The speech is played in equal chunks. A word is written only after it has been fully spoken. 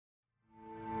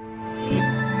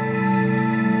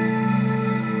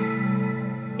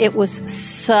It was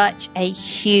such a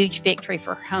huge victory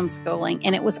for homeschooling,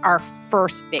 and it was our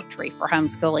first victory for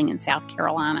homeschooling in South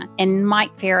Carolina. And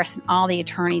Mike Ferris and all the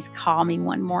attorneys call me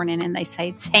one morning and they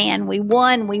say, "San, we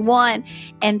won.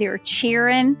 And they're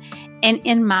cheering. And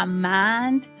in my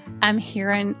mind, I'm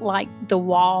hearing like the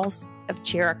walls of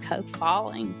Jericho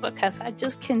falling, because I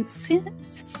just can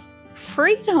sense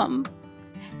freedom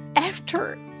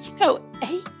after,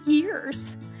 8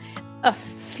 years of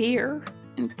fear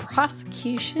and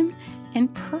prosecution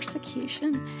and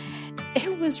persecution.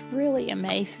 It was really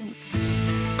amazing.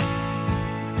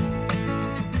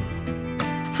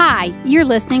 Hi, you're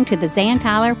listening to the Zan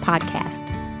Tyler Podcast.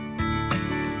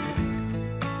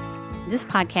 This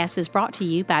podcast is brought to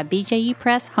you by BJU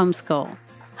Press Homeschool.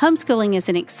 Homeschooling is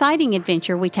an exciting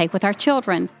adventure we take with our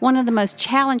children. One of the most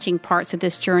challenging parts of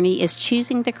this journey is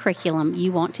choosing the curriculum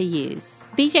you want to use.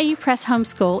 BJU Press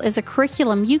Homeschool is a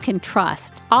curriculum you can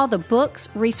trust. All the books,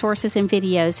 resources, and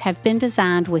videos have been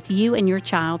designed with you and your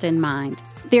child in mind.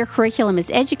 Their curriculum is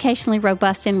educationally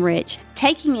robust and rich,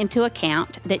 taking into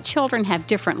account that children have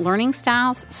different learning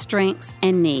styles, strengths,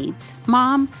 and needs.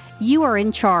 Mom, you are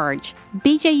in charge.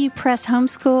 BJU Press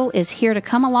Homeschool is here to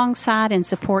come alongside and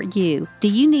support you. Do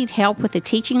you need help with the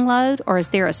teaching load, or is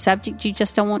there a subject you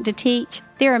just don't want to teach?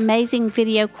 Their amazing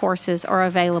video courses are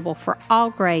available for all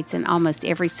grades and almost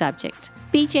every subject.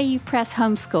 BJU Press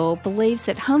Homeschool believes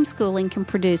that homeschooling can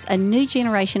produce a new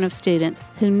generation of students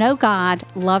who know God,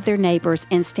 love their neighbors,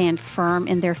 and stand firm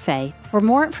in their faith. For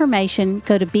more information,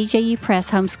 go to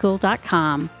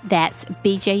bjupresshomeschool.com. That's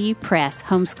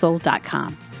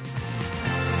bjupresshomeschool.com.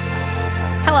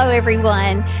 Hello,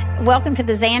 everyone. Welcome to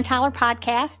the Zan Tyler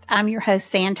Podcast. I'm your host,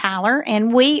 Zan Tyler,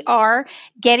 and we are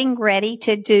getting ready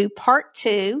to do part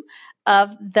 2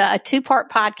 of the two-part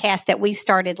podcast that we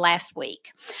started last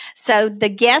week. So the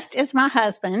guest is my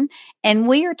husband, and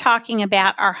we are talking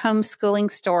about our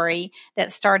homeschooling story that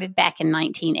started back in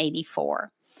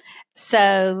 1984.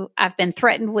 So I've been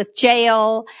threatened with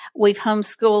jail. We've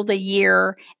homeschooled a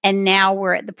year, and now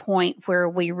we're at the point where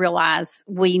we realize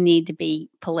we need to be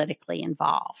politically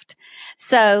involved.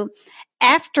 So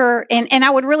after, and I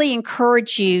would really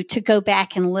encourage you to go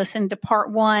back and listen to part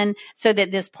 1 so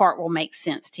that this part will make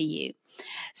sense to you.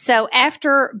 So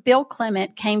after Bill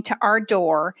Clement came to our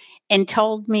door and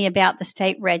told me about the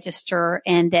state register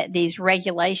and that these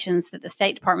regulations that the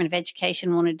State Department of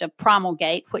Education wanted to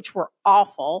promulgate, which were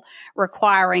awful,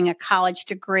 requiring a college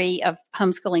degree of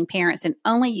homeschooling parents and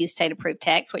only use state-approved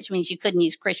texts, which means you couldn't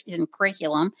use Christian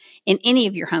curriculum in any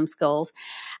of your homeschools,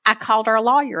 I called our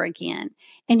lawyer again.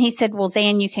 And he said, "Well,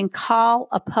 Zan, you can call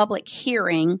a public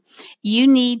hearing. You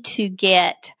need to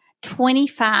get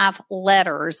 25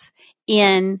 letters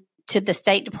in to the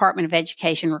State Department of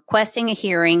Education requesting a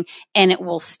hearing, and it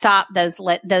will stop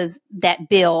that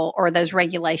bill or those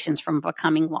regulations from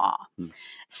becoming law."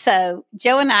 So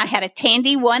Joe and I had a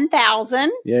Tandy 1000.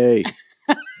 Yay.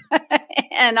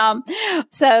 And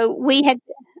so we had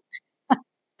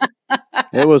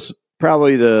It was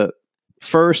probably the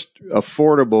first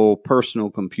affordable personal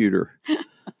computer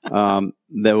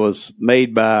that was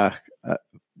made by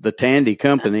the Tandy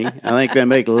company. I think they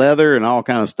make leather and all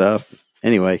kind of stuff.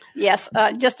 Anyway. Yes.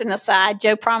 Just an aside,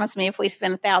 Joe promised me if we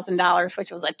spent $1,000, which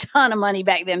was a ton of money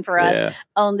back then for us,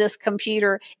 on this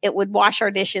computer, it would wash our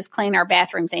dishes, clean our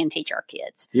bathrooms, and teach our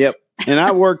kids. Yep. And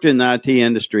I worked in the IT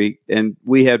industry, and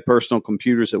we had personal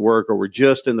computers at work, or were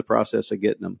just in the process of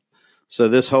getting them. So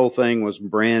this whole thing was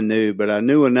brand new, but I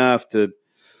knew enough to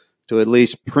at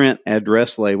least print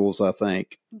address labels, I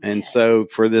think. And so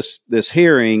for this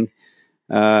hearing,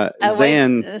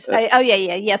 Zan.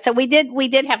 Yeah. So we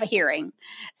did have a hearing.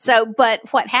 So, but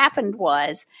what happened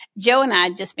was Joe and I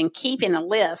had just been keeping a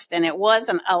list, and it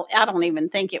wasn't, I don't even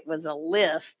think it was a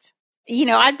list.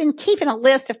 I'd been keeping a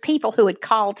list of people who had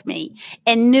called me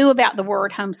and knew about the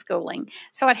word homeschooling.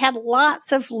 So I'd had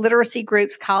lots of literacy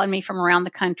groups calling me from around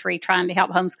the country trying to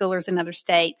help homeschoolers in other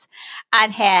states.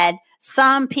 I'd had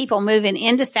some people moving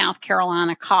into South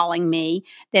Carolina calling me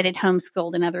that had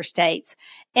homeschooled in other states,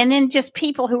 and then just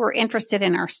people who were interested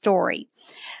in our story.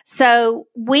 So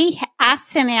I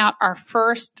sent out our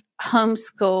first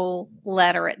homeschool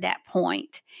letter at that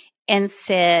point and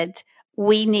said,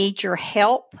 "We need your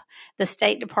help. The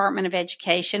State Department of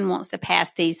Education wants to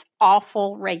pass these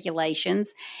awful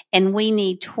regulations, and we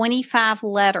need 25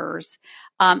 letters."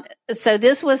 So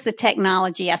this was the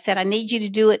technology. I said, "I need you to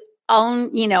do it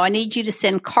I need you to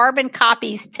send carbon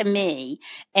copies to me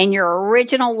and your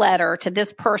original letter to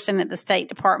this person at the State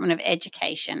Department of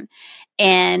Education.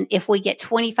 And if we get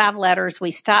 25 letters,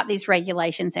 we stop these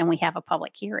regulations and we have a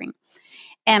public hearing."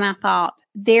 And I thought,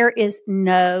 there is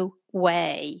no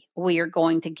way we are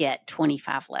going to get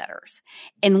 25 letters.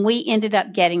 And we ended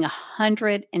up getting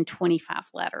 125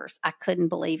 letters. I couldn't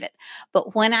believe it.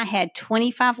 But when I had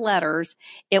 25 letters,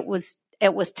 it was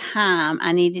time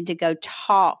I needed to go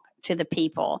talk to the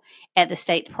people at the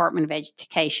State Department of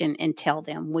Education and tell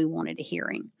them we wanted a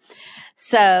hearing.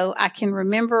 So I can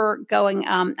remember going,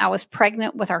 I was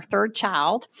pregnant with our third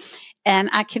child. And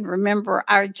I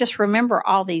just remember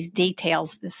all these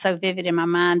details. It's so vivid in my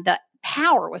mind. The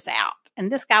power was out.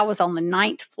 And this guy was on the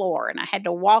 9th floor. And I had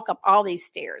to walk up all these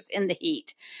stairs in the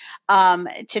heat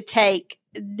to take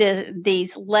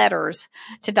these letters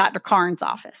to Dr. Karn's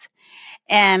office.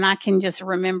 And I can just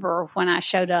remember when I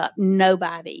showed up,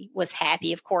 nobody was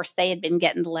happy. Of course, they had been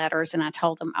getting the letters, and I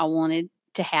told them I wanted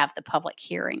to have the public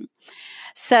hearing.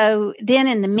 So then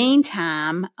in the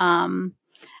meantime,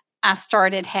 I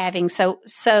started having,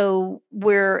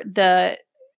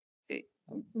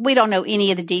 we don't know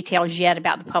any of the details yet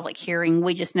about the public hearing.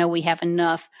 We just know we have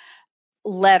enough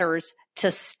letters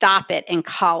to stop it and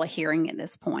call a hearing at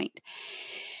this point.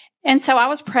 And so I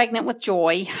was pregnant with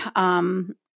Joy,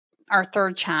 our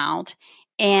third child,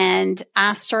 and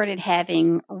I started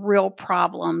having real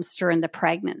problems during the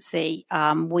pregnancy.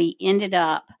 We ended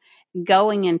up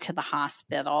going into the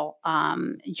hospital.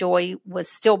 Joy was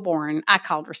stillborn. I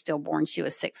called her stillborn. She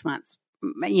was 6 months.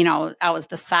 I was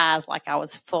the size like I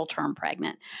was full term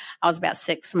pregnant. I was about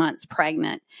 6 months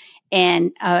pregnant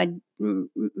and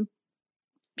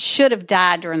should have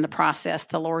died during the process.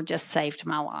 The Lord just saved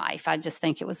my life. I just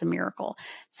think it was a miracle.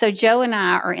 So Joe and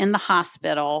I are in the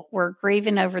hospital. We're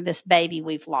grieving over this baby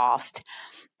we've lost.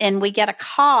 And we get a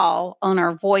call on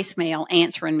our voicemail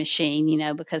answering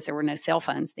machine, because there were no cell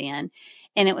phones then.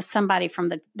 And it was somebody from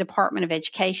the Department of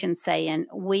Education saying,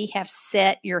 we have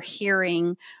set your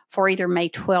hearing for either May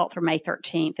 12th or May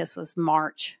 13th. This was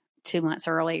March, 2 months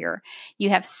earlier. You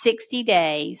have 60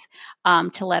 days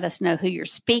to let us know who your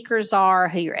speakers are,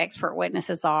 who your expert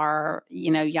witnesses are,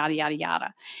 yada, yada,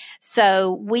 yada.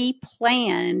 So we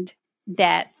planned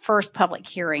that first public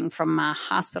hearing from my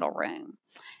hospital room.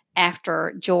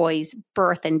 After Joy's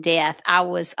birth and death, I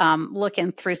was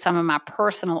looking through some of my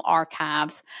personal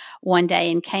archives one day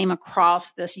and came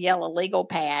across this yellow legal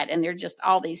pad, and there are just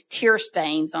all these tear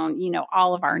stains on,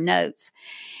 all of our notes.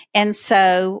 And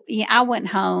so I went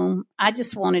home. I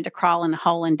just wanted to crawl in a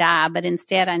hole and die, but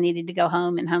instead I needed to go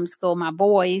home and homeschool my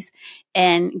boys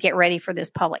and get ready for this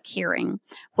public hearing,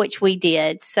 which we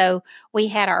did. So we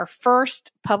had our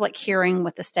first public hearing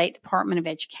with the State Department of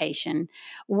Education.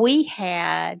 We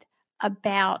had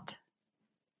about,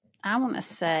 I want to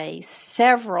say,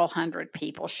 several hundred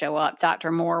people show up.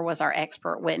 Dr. Moore was our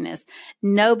expert witness.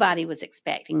 Nobody was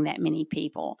expecting that many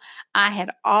people. I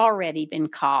had already been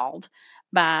called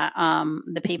by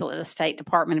the people at the State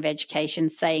Department of Education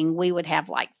saying we would have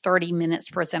like 30 minutes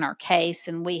to present our case.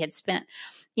 And we had spent,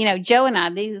 Joe and I,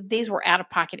 these were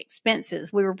out-of-pocket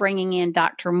expenses. We were bringing in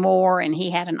Dr. Moore, and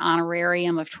he had an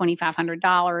honorarium of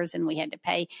 $2,500, and we had to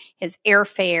pay his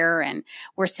airfare. And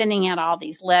we're sending out all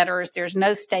these letters. There's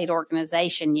no state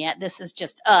organization yet. This is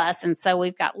just us. And so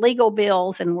we've got legal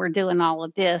bills, and we're doing all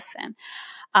of this. And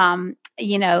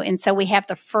and so we have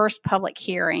the first public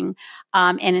hearing.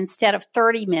 And instead of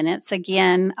 30 minutes,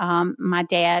 again, my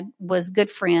dad was good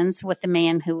friends with the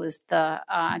man who was the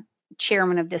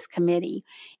chairman of this committee.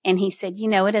 And he said,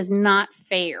 it is not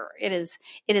fair. It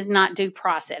is not due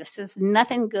process. It's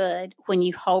nothing good when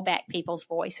you hold back people's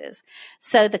voices.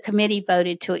 So the committee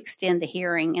voted to extend the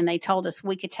hearing, and they told us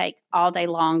we could take all day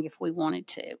long if we wanted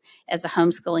to as a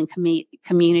homeschooling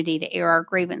community to air our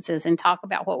grievances and talk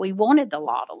about what we wanted the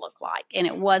law to look like. And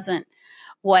it wasn't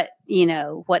what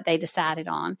they decided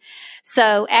on.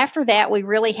 So after that, we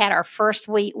really had our first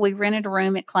week. We rented a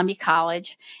room at Columbia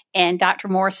College, and Dr.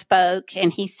 Moore spoke,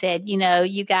 and he said,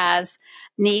 you guys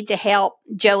need to help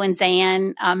Joe and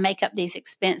Zan make up these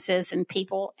expenses. And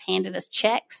people handed us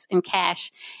checks and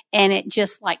cash, and it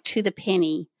just like to the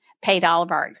penny paid all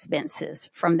of our expenses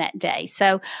from that day.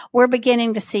 So we're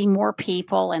beginning to see more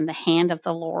people in the hand of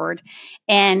the Lord.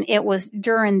 And it was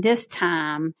during this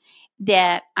time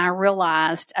that I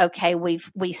realized, okay,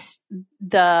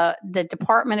 the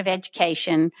Department of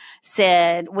Education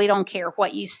said, we don't care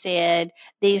what you said.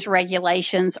 These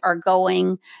regulations are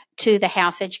going to the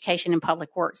House Education and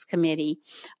Public Works Committee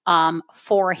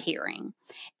for a hearing.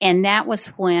 And that was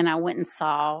when I went and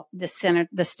saw the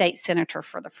state senator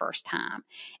for the first time.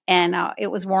 And it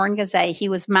was Warren Gazay. He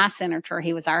was my senator.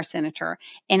 He was our senator.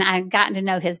 And I had gotten to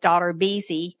know his daughter,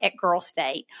 Beezy, at Girl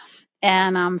State.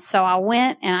 So I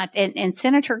went, and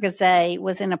Senator Gazay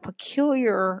was in a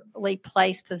peculiarly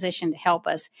placed position to help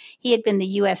us. He had been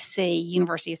the USC,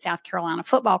 University of South Carolina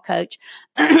football coach,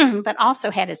 but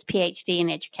also had his PhD in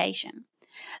education.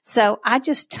 So I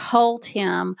just told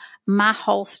him my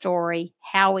whole story,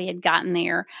 how we had gotten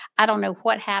there. I don't know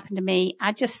what happened to me.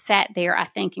 I just sat there, I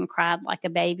think, and cried like a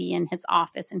baby in his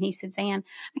office. And he said, Zan,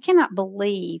 I cannot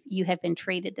believe you have been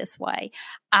treated this way.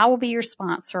 I will be your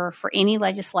sponsor for any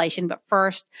legislation, but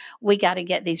first we got to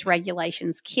get these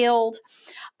regulations killed.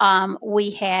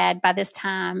 We had, by this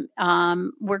time,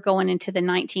 we're going into the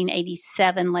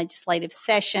 1987 legislative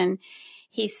session.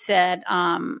 He said,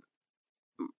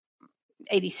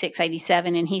 86,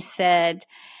 87. And he said,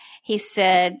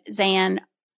 Zan,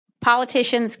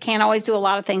 politicians can't always do a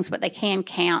lot of things, but they can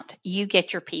count. You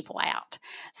get your people out.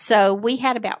 So we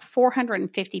had about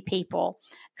 450 people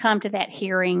come to that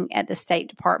hearing at the State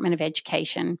Department of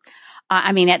Education.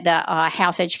 At the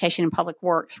House Education and Public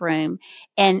Works room,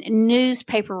 and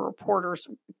newspaper reporters,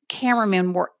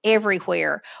 cameramen were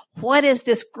everywhere. What is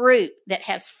this group that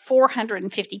has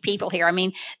 450 people here? I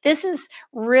mean, this is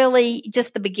really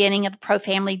just the beginning of the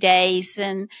pro-family days,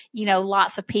 and,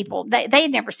 lots of people, they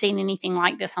had never seen anything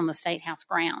like this on the State House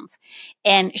grounds.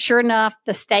 And sure enough,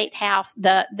 the State House,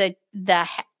 the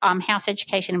House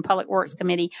Education and Public Works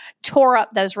Committee tore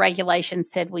up those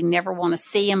regulations, said we never want to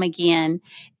see them again.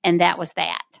 And that was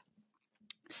that.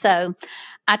 So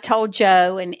I told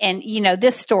Joe, and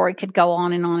this story could go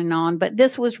on and on and on, but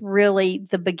this was really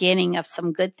the beginning of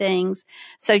some good things.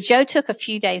 So Joe took a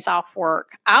few days off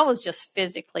work. I was just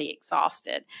physically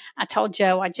exhausted. I told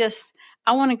Joe,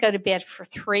 I want to go to bed for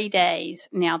 3 days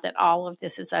now that all of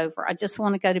this is over. I just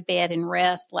want to go to bed and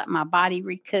rest, let my body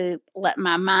recoup, let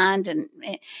my mind. And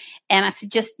I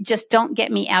said, just don't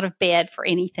get me out of bed for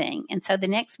anything. And so the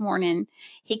next morning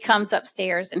he comes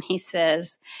upstairs and he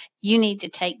says, you need to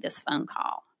take this phone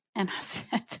call. And I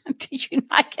said, did you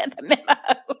not get the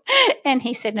memo? And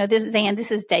he said, no, this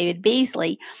is David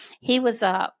Beasley. He was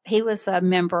a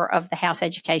member of the House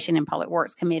Education and Public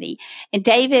Works Committee. And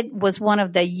David was one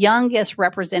of the youngest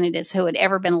representatives who had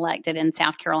ever been elected in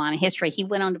South Carolina history. He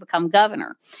went on to become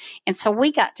governor. And so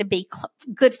we got to be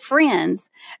good friends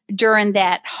during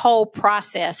that whole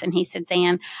process. And he said,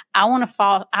 Zan, I want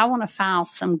to file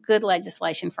some good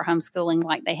legislation for homeschooling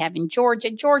like they have in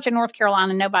Georgia, North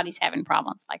Carolina. Nobody's having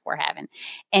problems like we're having.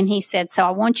 And he said, so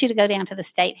I want you to go down to the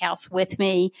State House with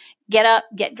me, get up,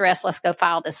 get dressed. Let's go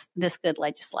file this good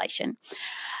legislation.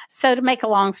 So to make a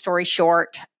long story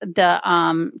short,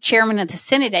 the chairman of the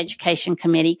Senate Education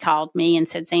Committee called me and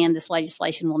said, Zan, this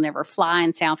legislation will never fly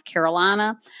in South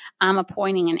Carolina. I'm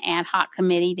appointing an ad hoc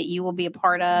committee that you will be a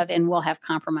part of, and we'll have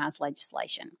compromise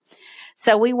legislation.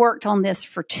 So we worked on this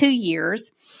for 2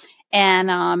 years.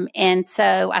 And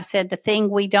so I said, the thing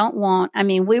we don't want,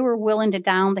 we were willing to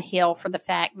die on the hill for the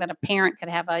fact that a parent could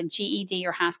have a GED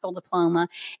or high school diploma,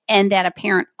 and that a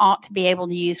parent ought to be able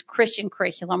to use Christian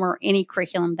curriculum or any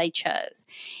curriculum they chose.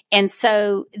 And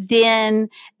so then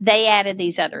they added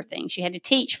these other things. You had to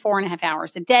teach 4.5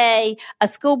 hours a day. A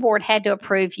school board had to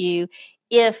approve you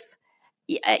if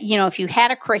you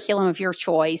had a curriculum of your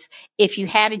choice, if you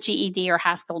had a GED or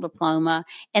high school diploma,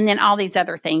 and then all these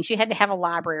other things. You had to have a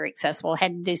library accessible,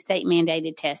 had to do state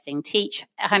mandated testing, teach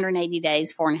 180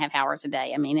 days, 4.5 hours a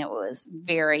day. It was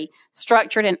very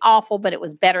structured and awful, but it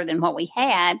was better than what we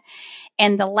had.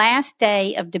 And the last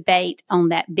day of debate on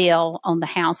that bill on the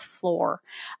House floor,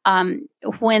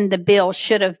 when the bill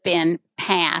should have been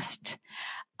passed,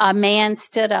 a man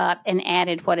stood up and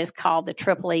added what is called the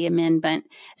Triple E Amendment,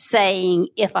 saying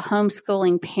if a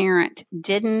homeschooling parent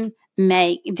didn't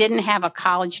have a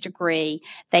college degree,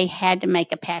 they had to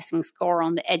make a passing score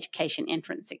on the education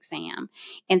entrance exam.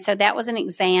 And so that was an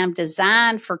exam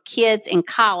designed for kids in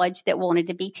college that wanted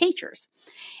to be teachers.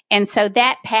 And so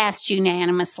that passed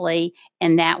unanimously,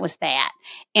 and that was that.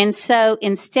 And so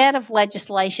instead of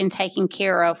legislation taking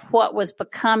care of what was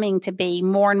becoming to be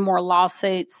more and more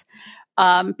lawsuits,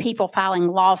 people filing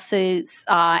lawsuits,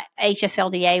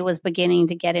 HSLDA was beginning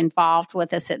to get involved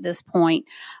with us at this point,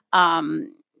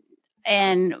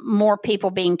 and more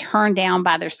people being turned down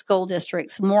by their school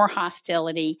districts, more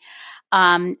hostility.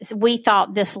 We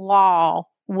thought this law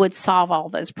would solve all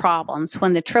those problems.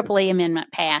 When the Triple E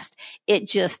Amendment passed, it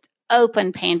just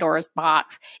opened Pandora's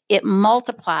box. It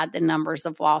multiplied the numbers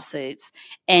of lawsuits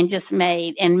and just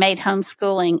made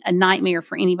homeschooling a nightmare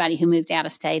for anybody who moved out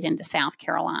of state into South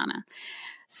Carolina.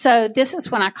 So this is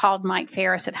when I called Mike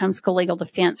Ferris at Homeschool Legal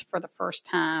Defense for the first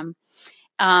time.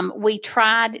 we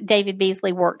tried, David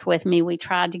Beasley worked with me. We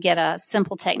tried to get a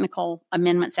Simple Technical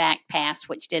Amendments Act passed,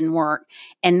 which didn't work.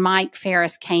 And Mike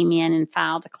Ferris came in and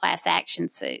filed a class action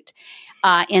suit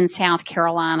in South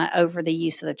Carolina over the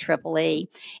use of the Triple E.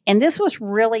 And this was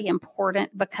really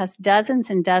important because dozens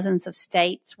and dozens of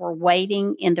states were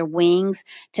waiting in the wings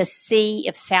to see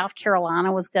if South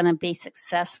Carolina was going to be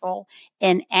successful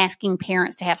in asking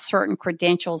parents to have certain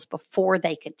credentials before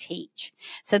they could teach.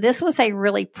 So this was a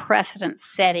really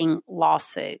precedent-setting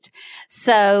lawsuit.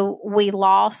 So we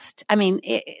lost. I mean,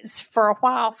 for a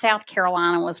while, South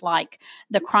Carolina was like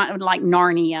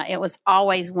Narnia. It was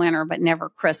always winter, but never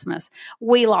Christmas.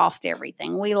 We lost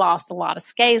everything. We lost a lot of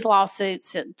SCAES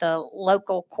lawsuits at the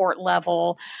local court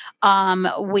level.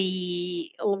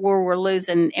 We were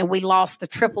losing, and we lost the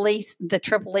Triple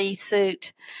E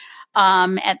suit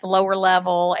at the lower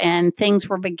level, and things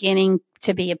were beginning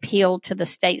to be appealed to the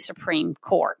state Supreme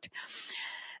Court.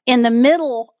 In the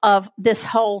middle of this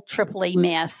whole Triple E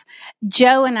mess,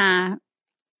 Joe and I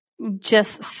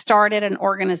just started an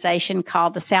organization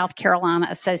called the South Carolina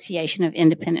Association of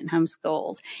Independent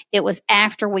Homeschools. It was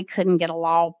after we couldn't get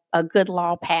a good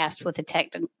law passed with the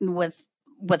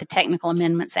Technical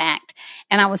Amendments Act,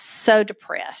 and I was so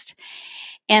depressed.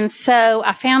 And so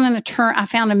I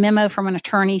found a memo from an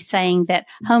attorney saying that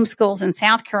homeschools in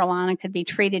South Carolina could be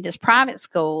treated as private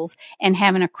schools and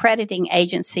have an accrediting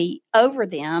agency over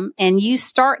them. And you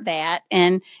start that,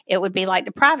 and it would be like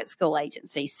the private school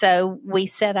agency. So we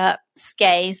set up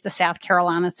SCAES, the South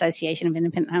Carolina Association of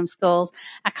Independent Homeschools.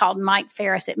 I called Mike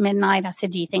Ferris at midnight. I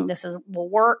said, "Do you think this will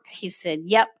work?" He said,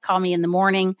 "Yep, call me in the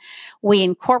morning." We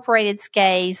incorporated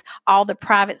SCAES. All the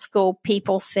private school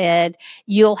people said,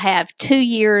 "You'll have 2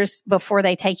 years before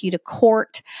they take you to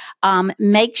court.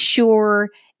 Make sure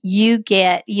you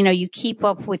keep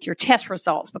up with your test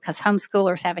results," because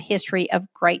homeschoolers have a history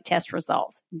of great test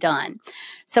results. Done.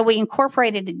 So we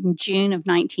incorporated in June of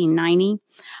 1990.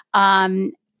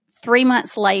 3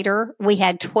 months later, we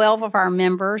had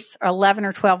 11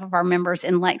 or 12 of our members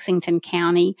in Lexington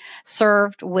County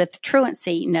served with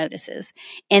truancy notices.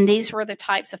 And these were the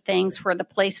types of things where the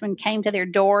policeman came to their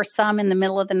door, some in the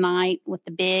middle of the night with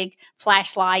the big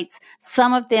flashlights.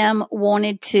 Some of them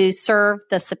wanted to serve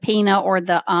the subpoena or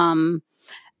the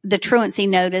truancy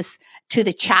notice to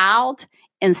the child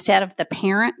instead of the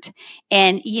parent.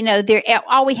 And,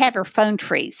 all we have are phone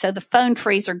trees. So the phone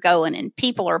trees are going, and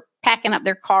people are packing up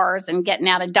their cars and getting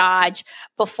out of Dodge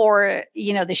before,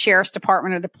 the sheriff's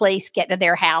department or the police get to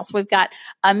their house. We've got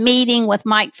a meeting with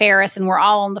Mike Ferris, and we're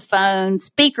all on the phone,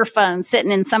 speakerphone,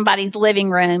 sitting in somebody's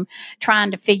living room trying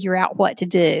to figure out what to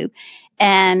do.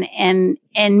 And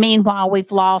meanwhile,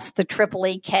 we've lost the Triple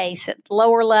E case at the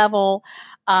lower level.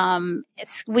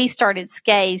 We started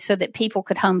SCAES so that people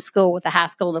could homeschool with a high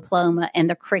school diploma and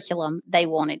the curriculum they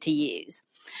wanted to use.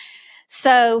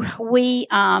 So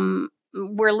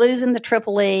we're losing the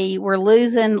Triple E. We're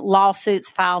losing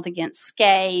lawsuits filed against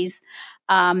SCAES.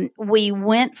 We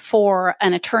went for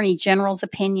an attorney general's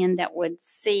opinion that would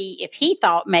see if he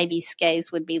thought maybe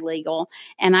SCAES would be legal.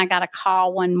 And I got a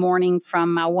call one morning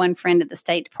from my one friend at the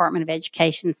State Department of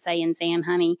Education saying, "Zan,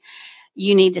 honey,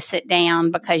 you need to sit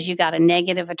down because you got a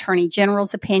negative attorney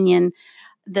general's opinion.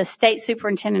 The state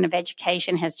superintendent of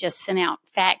education has just sent out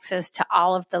faxes to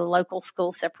all of the local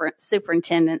school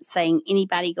superintendents saying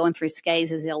anybody going through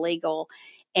SCAES is illegal,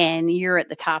 and you're at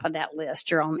the top of that list.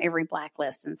 You're on every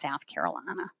blacklist in South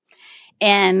Carolina."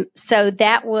 And so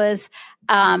that was,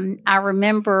 I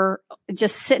remember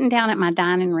just sitting down at my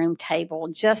dining room table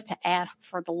just to ask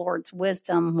for the Lord's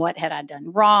wisdom. What had I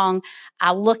done wrong?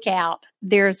 I look out,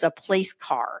 there's a police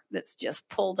car that's just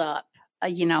pulled up,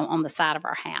 on the side of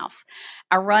our house.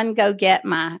 I go get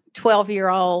my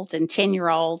 12-year-old and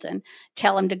 10-year-old and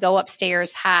tell them to go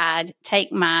upstairs, hide,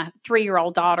 take my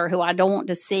 3-year-old daughter, who I don't want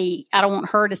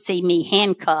her to see me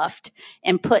handcuffed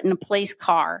and put in a police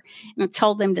car. And I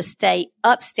told them to stay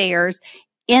upstairs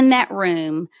in that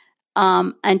room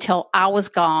until I was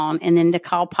gone, and then to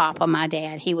call Papa, my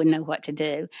dad. He would know what to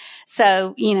do.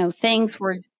 So, things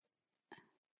were...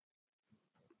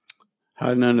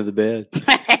 Hiding under the bed.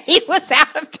 He was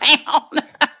out of town.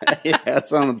 Yeah,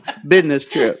 it's on a business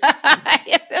trip.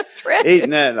 Yes, that's true.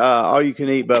 Eating at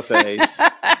all-you-can-eat buffets.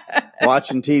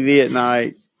 Watching TV at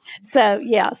night. So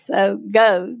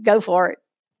go for it.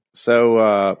 So,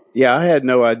 I had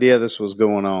no idea this was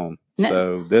going on. No.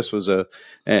 So this was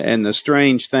and the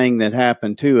strange thing that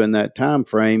happened too in that time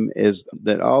frame is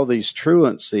that all these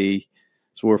truancies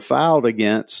were filed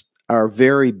against our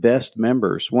very best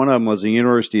members. One of them was a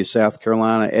University of South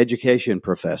Carolina education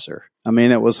professor. I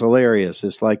mean, it was hilarious.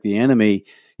 It's like the enemy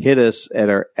hit us at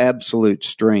our absolute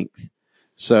strength.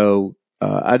 So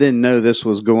I didn't know this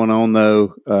was going on,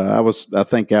 though. I was, I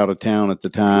think, out of town at the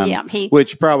time,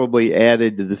 which probably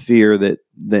added to the fear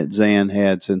that Zan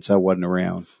had since I wasn't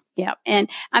around. Yeah. And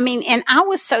I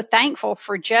was so thankful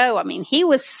for Joe. I mean, he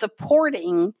was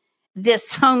supporting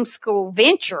this homeschool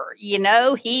venture,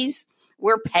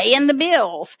 we're paying the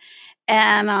bills.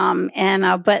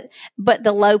 But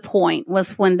the low point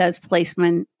was when those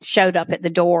policemen showed up at the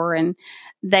door and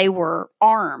they were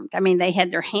armed. I mean, they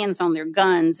had their hands on their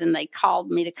guns and they called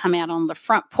me to come out on the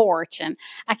front porch. And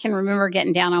I can remember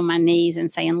getting down on my knees and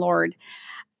saying, Lord,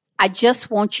 I just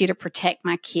want you to protect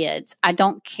my kids. I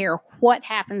don't care what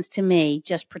happens to me,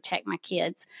 just protect my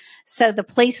kids. So the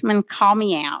policemen call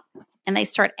me out and they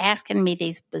start asking me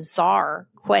these bizarre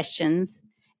questions.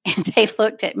 And they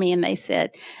looked at me and they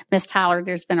said, Miss Tyler,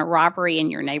 there's been a robbery in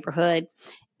your neighborhood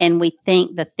and we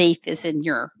think the thief is in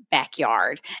your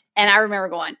backyard. And I remember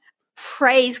going,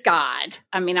 praise God.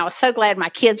 I mean, I was so glad my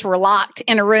kids were locked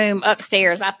in a room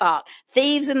upstairs. I thought,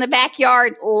 thieves in the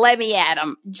backyard, let me at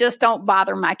them. Just don't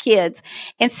bother my kids.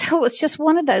 And so it was just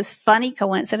one of those funny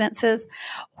coincidences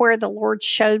where the Lord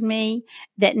showed me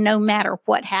that no matter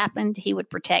what happened, he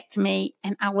would protect me.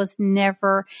 And it's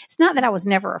not that I was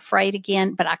never afraid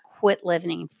again, but I quit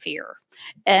living in fear.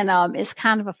 And it's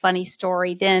kind of a funny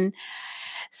story.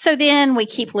 So then we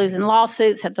keep losing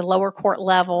lawsuits at the lower court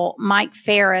level. Mike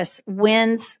Ferris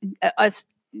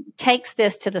takes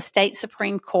this to the state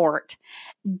Supreme Court,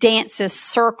 dances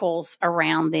circles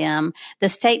around them. The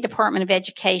State Department of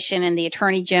Education and the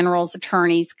Attorney General's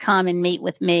attorneys come and meet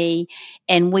with me,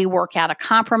 and we work out a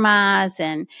compromise,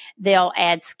 and they'll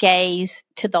add SCAs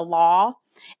to the law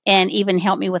and even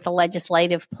help me with a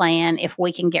legislative plan if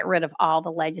we can get rid of all the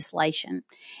legislation.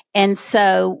 And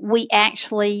so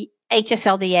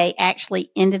HSLDA actually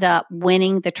ended up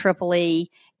winning the EEE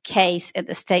case at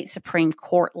the state Supreme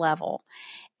Court level.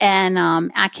 And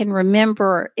I can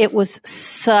remember it was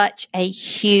such a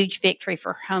huge victory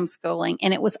for homeschooling.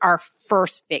 And it was our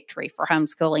first victory for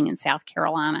homeschooling in South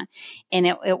Carolina. And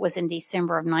it was in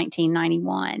December of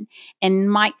 1991. And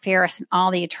Mike Ferris and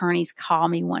all the attorneys call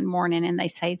me one morning and they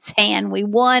say, San, we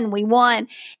won.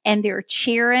 And they're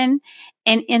cheering.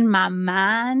 And in my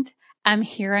mind, I'm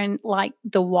hearing like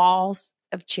the walls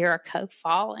of Jericho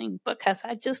falling because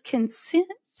I just can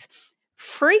sense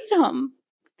freedom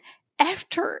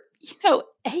after,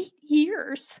 8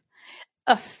 years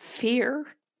of fear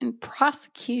and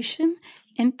prosecution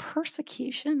and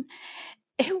persecution.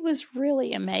 It was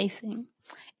really amazing.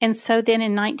 And so then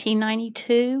in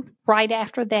 1992, right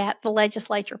after that, the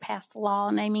legislature passed a law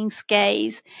naming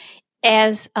SCAs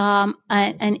as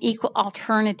an equal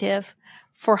alternative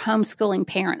for homeschooling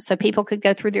parents. So people could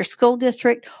go through their school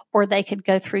district or they could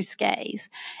go through SCAs.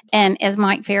 And as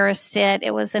Mike Ferris said,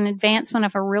 it was an advancement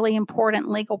of a really important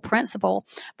legal principle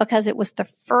because it was the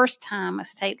first time a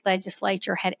state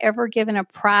legislature had ever given a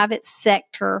private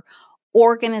sector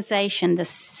organization the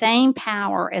same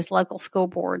power as local school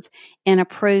boards in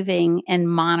approving and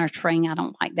monitoring, I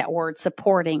don't like that word,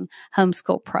 supporting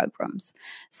homeschool programs.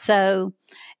 So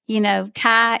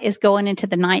Ty is going into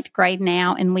the 9th grade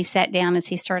now, and we sat down as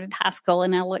he started high school,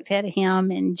 and I looked at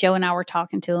him, and Joe and I were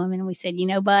talking to him, and we said,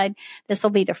 bud, this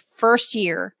will be the first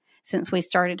year since we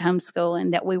started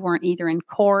homeschooling that we weren't either in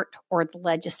court or the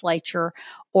legislature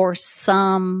or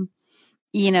some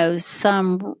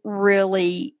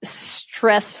really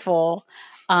stressful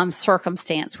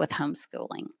circumstance with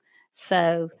homeschooling.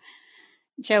 So,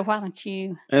 Joe, why don't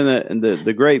you? And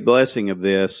the great blessing of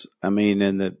this, and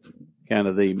the kind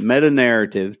of the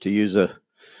meta-narrative, to use a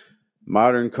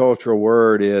modern cultural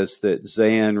word, is that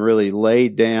Zan really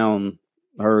laid down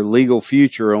her legal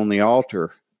future on the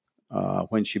altar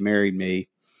when she married me,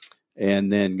 and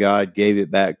then God gave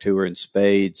it back to her in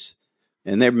spades.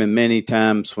 And there have been many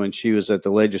times when she was at the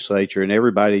legislature and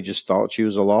everybody just thought she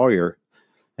was a lawyer.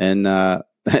 And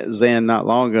Zan not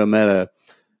long ago met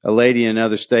a lady in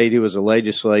another state who was a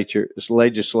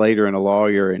legislator and a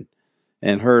lawyer,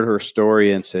 and heard her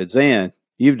story and said, Zan,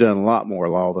 you've done a lot more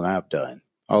law than I've done.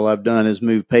 All I've done is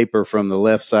move paper from the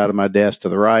left side of my desk to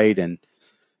the right and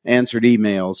answered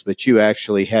emails, but you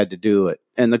actually had to do it.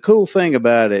 And the cool thing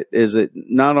about it is it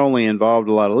not only involved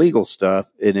a lot of legal stuff,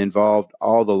 it involved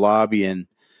all the lobbying.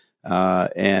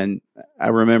 And I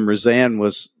remember Zan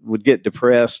would get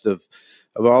depressed of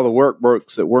all the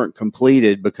workbooks that weren't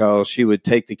completed because she would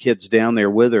take the kids down there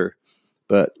with her.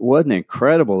 But what an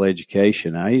incredible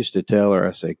education. I used to tell her,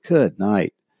 I said, good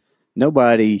night.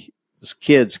 Nobody's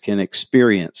kids can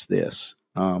experience this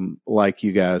like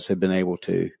you guys have been able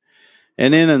to.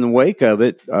 And then in the wake of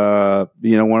it, one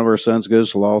of our sons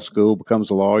goes to law school,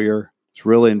 becomes a lawyer. Is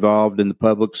really involved in the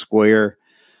public square.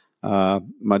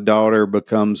 My daughter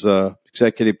becomes a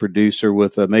executive producer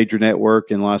with a major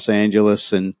network in Los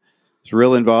Angeles and is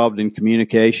real involved in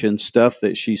communication, stuff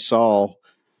that she saw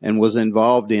and was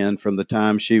involved in from the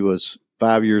time she was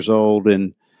 5 years old.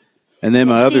 And then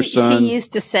my other son. She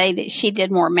used to say that she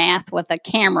did more math with a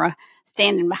camera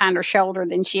standing behind her shoulder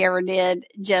than she ever did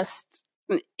just,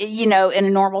 in a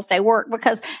normal day work,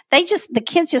 because the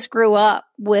kids just grew up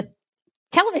with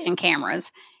television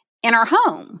cameras in our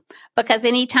home, because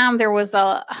anytime there was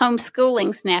a homeschooling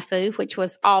snafu, which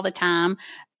was all the time,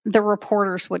 the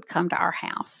reporters would come to our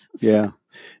house. So. Yeah.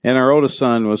 And our oldest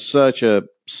son was such a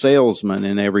salesman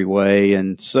in every way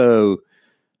and so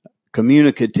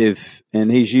communicative,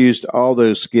 and he's used all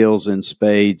those skills in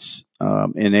spades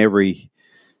in every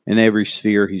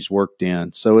sphere he's worked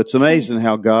in. So it's amazing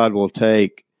how God will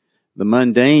take the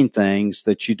mundane things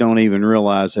that you don't even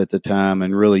realize at the time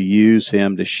and really use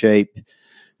him to shape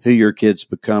who your kids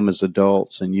become as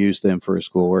adults and use them for his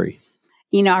glory.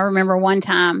 I remember one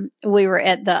time we were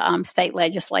at the state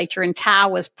legislature, and Ty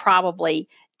was probably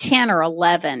 10 or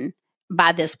 11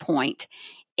 by this point.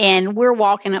 And we're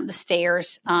walking up the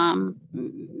stairs to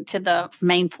the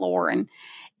main floor,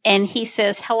 and he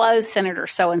says, "Hello, Senator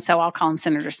so-and-so." I'll call him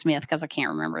Senator Smith because I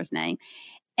can't remember his name.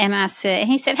 And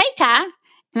he said, "Hey, Ty."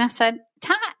 And I said,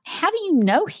 "Ty, how do you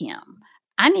know him?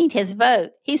 I need his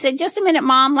vote." He said, "Just a minute,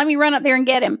 Mom. Let me run up there and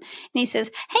get him." And he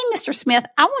says, "Hey, Mr. Smith,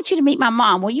 I want you to meet my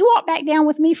mom. Will you walk back down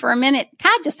with me for a minute?" Ty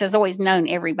just has always known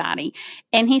everybody.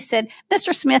 And he said,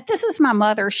 "Mr. Smith, this is my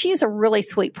mother. She's a really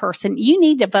sweet person. You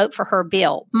need to vote for her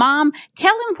bill. Mom,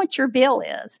 tell him what your bill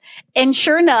is." And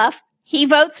sure enough, he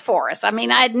votes for us. I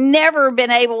mean, I'd never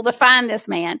been able to find this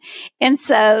man. And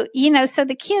so, so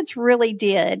the kids really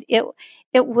did. It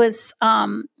was,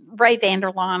 Ray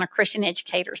Vanderlaan, a Christian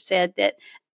educator, said that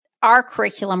our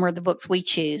curriculum are the books we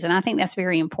choose. And I think that's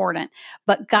very important.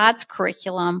 But God's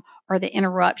curriculum are the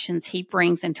interruptions he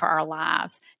brings into our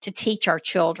lives to teach our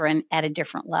children at a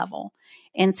different level.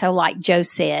 And so, like Joe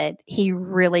said, he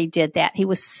really did that. He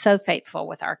was so faithful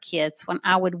with our kids. When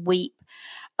I would weep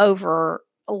over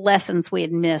lessons we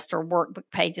had missed or workbook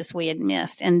pages we had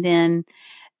missed, and then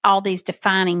all these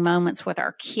defining moments with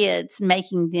our kids,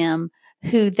 making them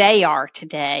who they are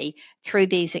today through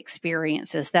these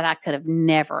experiences that I could have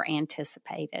never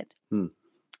anticipated.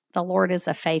 The Lord is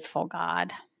a faithful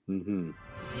God. Mm-hmm.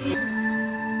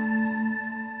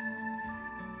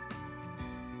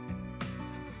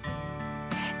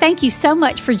 Thank you so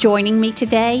much for joining me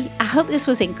today. I hope this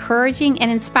was encouraging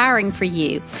and inspiring for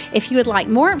you. If you would like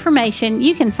more information,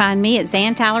 you can find me at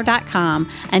zantyler.com.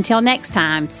 Until next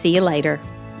time, see you later.